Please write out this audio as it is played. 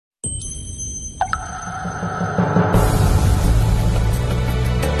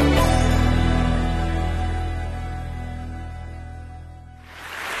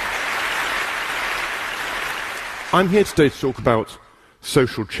I'm here today to talk about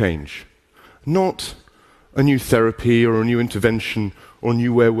social change. Not a new therapy or a new intervention or a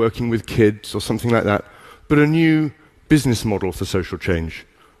new way of working with kids or something like that, but a new business model for social change,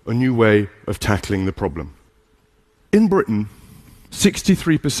 a new way of tackling the problem. In Britain,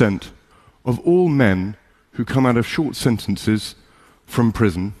 63% of all men who come out of short sentences from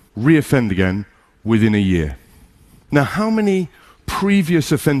prison reoffend again within a year. Now, how many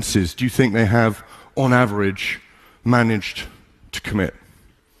previous offences do you think they have, on average, managed to commit?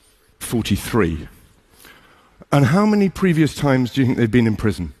 43. And how many previous times do you think they've been in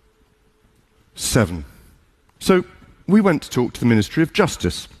prison? 7. So we went to talk to the Ministry of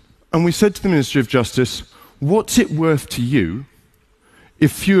Justice, and we said to the Ministry of Justice, what's it worth to you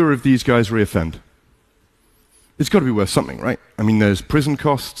if fewer of these guys reoffend? It's got to be worth something, right? I mean, there's prison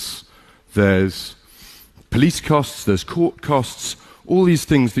costs, there's police costs, there's court costs, all these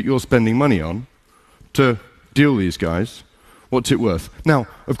things that you're spending money on to deal with these guys. What's it worth? Now,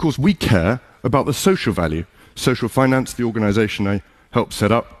 of course, we care about the social value. Social Finance, the organization I helped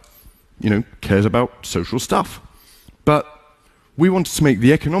set up, cares about social stuff. But we wanted to make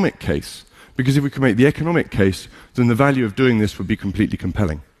the economic case, because if we could make the economic case, then the value of doing this would be completely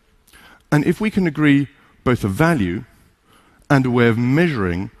compelling. And if we can agree both a value and a way of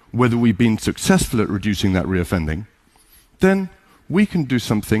measuring whether we've been successful at reducing that reoffending, then we can do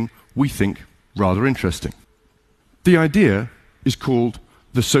something we think rather interesting. The idea is called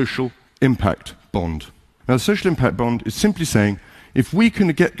the social impact bond. Now, the social impact bond is simply saying, if we can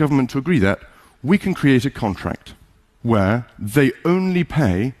get government to agree that, we can create a contract where they only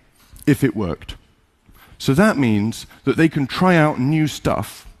pay if it worked. So that means that they can try out new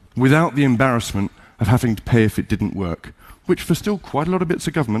stuff without the embarrassment of having to pay if it didn't work, which for still quite a lot of bits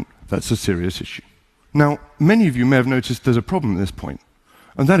of government, that's a serious issue. Now, many of you may have noticed there's a problem at this point,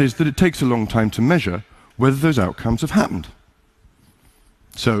 and that is that it takes a long time to measure whether those outcomes have happened.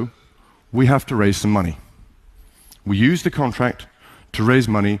 So, we have to raise some money. We use the contract to raise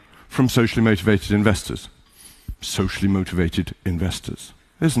money from socially motivated investors. Socially motivated investors.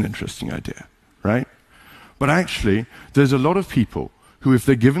 There's an interesting idea, right? But actually, there's a lot of people who, if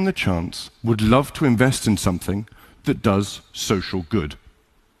they're given the chance, would love to invest in something that does social good.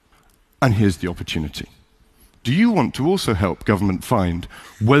 And here's the opportunity. Do you want to also help government find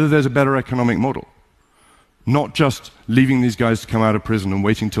whether there's a better economic model? Not just leaving these guys to come out of prison and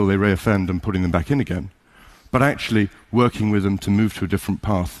waiting till they reoffend and putting them back in again, but actually working with them to move to a different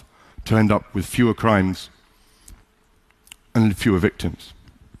path, to end up with fewer crimes and fewer victims.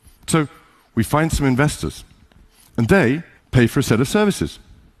 So we find some investors, and they pay for a set of services.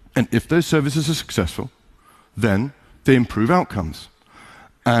 And if those services are successful, then they improve outcomes.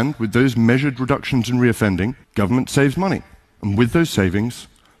 And with those measured reductions in reoffending, government saves money. And with those savings,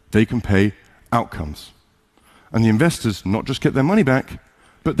 they can pay outcomes. And the investors not just get their money back,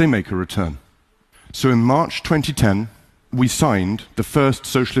 but they make a return. So in March 2010, we signed the first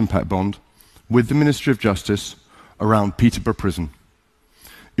social impact bond with the Ministry of Justice around Peterborough Prison.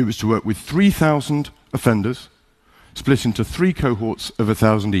 It was to work with 3,000 offenders, split into 3 cohorts of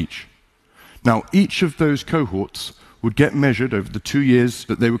 1,000 each. Now, each of those cohorts would get measured over the 2 years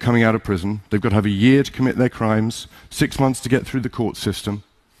that they were coming out of prison. They've got to have a year to commit their crimes, 6 months to get through the court system,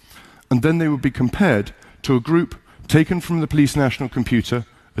 and then they would be compared to a group taken from the police national computer,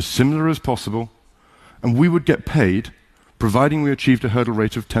 as similar as possible, and we would get paid, providing we achieved a hurdle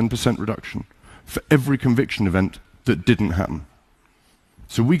rate of 10% reduction, for every conviction event that didn't happen.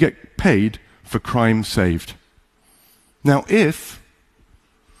 So we get paid for crime saved. Now, if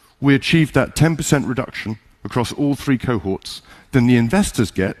we achieved that 10% reduction across all 3 cohorts, then the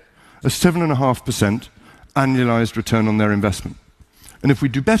investors get a 7.5% annualized return on their investment. And if we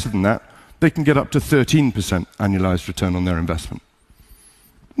do better than that, they can get up to 13% annualized return on their investment,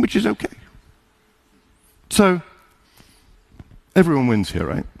 which is okay. So, everyone wins here,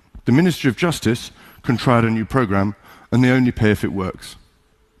 right? The Ministry of Justice can try out a new program, and they only pay if it works.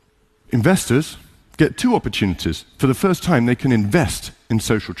 Investors get 2 opportunities. For the first time, they can invest in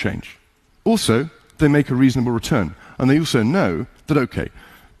social change. Also, they make a reasonable return. And they also know that, okay,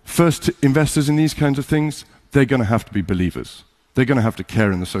 first investors in these kinds of things, they're going to have to be believers. They're going to have to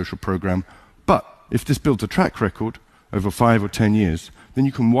care in the social program. But if this builds a track record over 5 or 10 years, then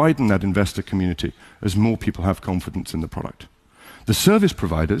you can widen that investor community as more people have confidence in the product. The service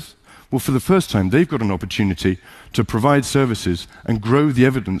providers, well, for the first time, they've got an opportunity to provide services and grow the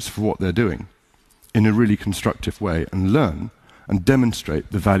evidence for what they're doing in a really constructive way and learn and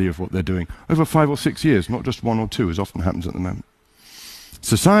demonstrate the value of what they're doing over 5 or 6 years, not just 1 or 2, as often happens at the moment.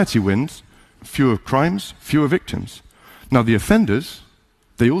 Society wins, fewer crimes, fewer victims. Now, the offenders,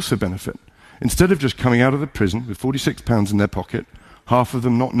 they also benefit. instead of just coming out of the prison with £46 in their pocket, half of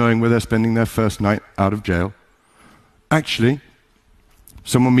them not knowing where they're spending their first night out of jail, actually,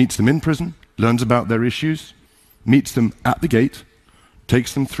 someone meets them in prison, learns about their issues, meets them at the gate,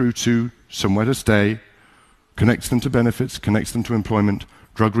 takes them through to somewhere to stay, connects them to benefits, connects them to employment,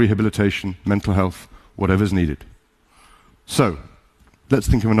 drug rehabilitation, mental health, whatever's needed. So, let's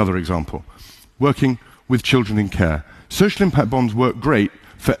think of another example. Working with children in care. Social impact bonds work great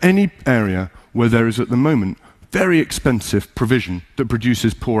for any area where there is at the moment very expensive provision that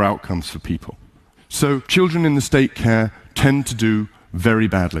produces poor outcomes for people. So children in the state care tend to do very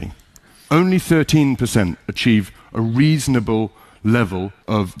badly. Only 13% achieve a reasonable level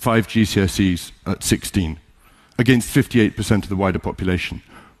of 5 GCSEs at 16, against 58% of the wider population.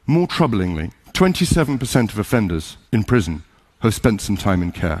 More troublingly, 27% of offenders in prison have spent some time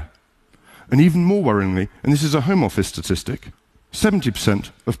in care. And even more worryingly, and this is a Home Office statistic,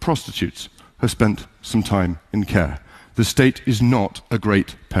 70% of prostitutes have spent some time in care. The state is not a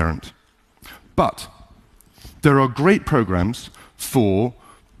great parent. But there are great programs for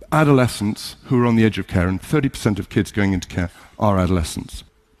adolescents who are on the edge of care, and 30% of kids going into care are adolescents.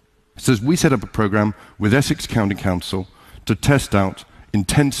 So we set up a program with Essex County Council to test out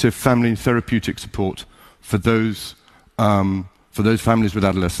intensive family therapeutic support for those families with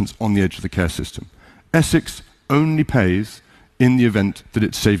adolescents on the edge of the care system. Essex only pays in the event that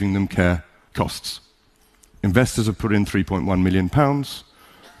it's saving them care costs. Investors have put in £3.1 million.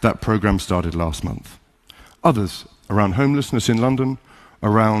 That program started last month. Others around homelessness in London,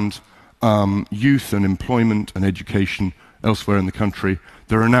 around youth and employment and education elsewhere in the country.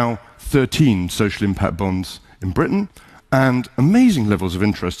 There are now 13 social impact bonds in Britain and amazing levels of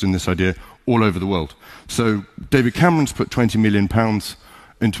interest in this idea all over the world. So David Cameron's put £20 million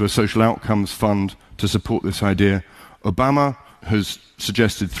into a social outcomes fund to support this idea. Obama has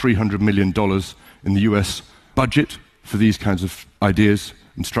suggested $300 million in the US budget for these kinds of ideas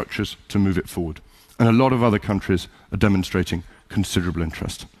and structures to move it forward. And a lot of other countries are demonstrating considerable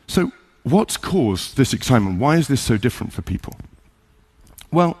interest. So what's caused this excitement? Why is this so different for people?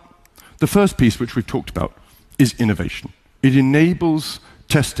 Well, the first piece, which we've talked about, is innovation. It enables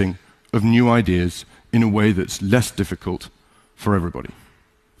testing of new ideas in a way that's less difficult for everybody.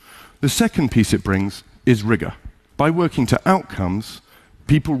 The second piece it brings is rigor. By working to outcomes,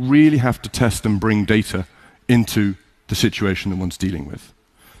 people really have to test and bring data into the situation that one's dealing with.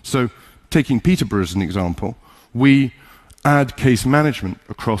 So, taking Peterborough as an example, we add case management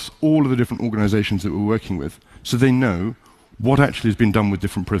across all of the different organizations that we're working with, so they know what actually has been done with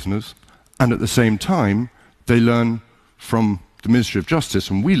different prisoners, and at the same time, they learn from the Ministry of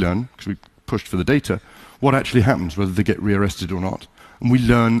Justice, and we learn, because we pushed for the data, what actually happens, whether they get rearrested or not. And we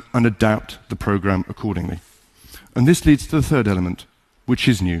learn and adapt the program accordingly. And this leads to the third element, which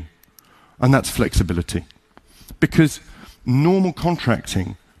is new, and that's flexibility. Because normal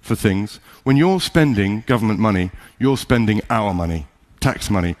contracting for things, when you're spending government money, you're spending our money, tax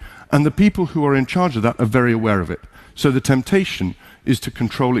money, and the people who are in charge of that are very aware of it. So the temptation is to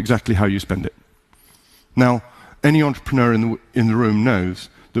control exactly how you spend it. Now, any entrepreneur in the room knows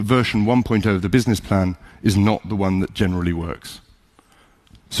that version 1.0 of the business plan is not the one that generally works.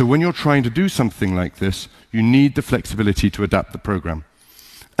 So when you're trying to do something like this, you need the flexibility to adapt the program.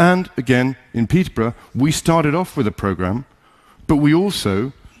 And again, in Peterborough, we started off with a program, but we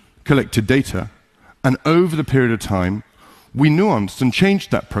also collected data, and over the period of time, we nuanced and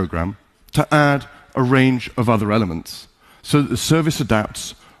changed that program to add a range of other elements so that the service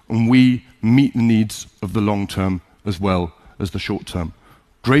adapts and we meet the needs of the long term as well as the short term.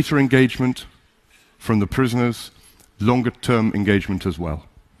 Greater engagement from the prisoners, longer term engagement as well.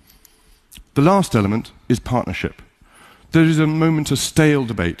 The last element is partnership. There is a moment of stale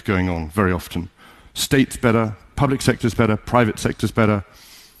debate going on very often. State's better, public sector's better, private sector's better,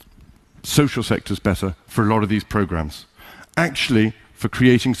 social sector's better for a lot of these programs. Actually, for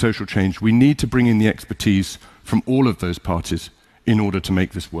creating social change, we need to bring in the expertise from all of those parties in order to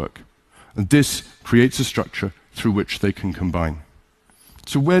make this work. And this creates a structure through which they can combine.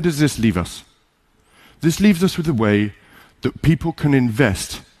 So where does this leave us? This leaves us with a way that people can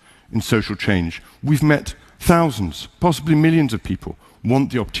invest in social change. We've met thousands, possibly millions of people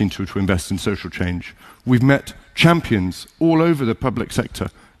want the opportunity to invest in social change. We've met champions all over the public sector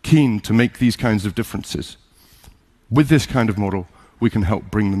keen to make these kinds of differences. With this kind of model, we can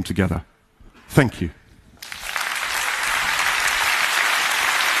help bring them together. Thank you.